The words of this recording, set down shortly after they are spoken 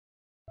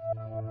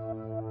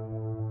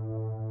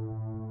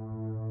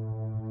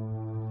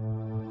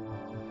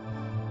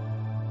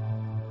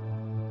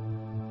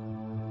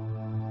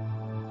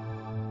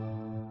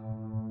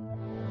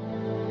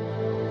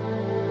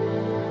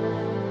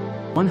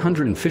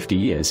150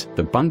 years,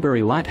 the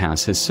Bunbury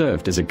Lighthouse has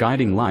served as a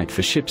guiding light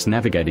for ships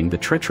navigating the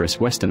treacherous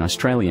Western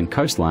Australian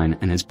coastline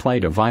and has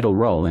played a vital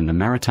role in the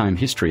maritime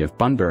history of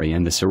Bunbury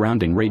and the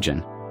surrounding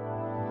region.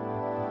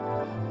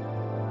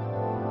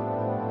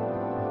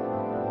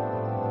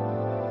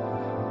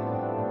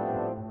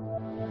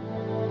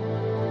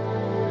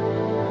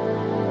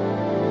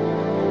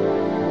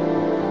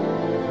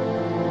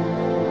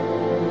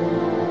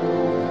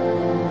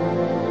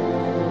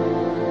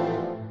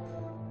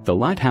 The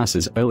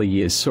lighthouse's early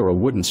years saw a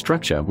wooden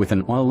structure with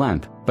an oil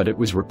lamp, but it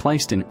was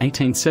replaced in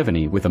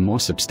 1870 with a more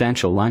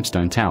substantial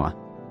limestone tower.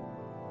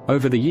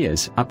 Over the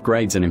years,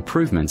 upgrades and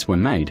improvements were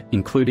made,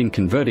 including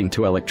converting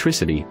to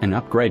electricity and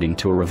upgrading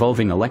to a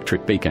revolving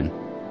electric beacon.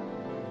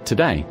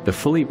 Today, the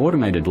fully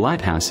automated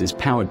lighthouse is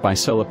powered by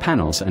solar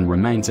panels and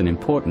remains an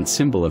important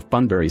symbol of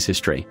Bunbury's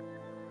history.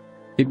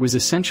 It was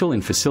essential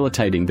in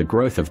facilitating the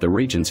growth of the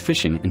region's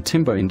fishing and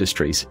timber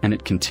industries, and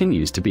it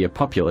continues to be a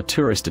popular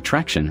tourist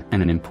attraction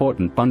and an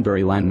important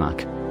Bunbury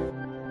landmark.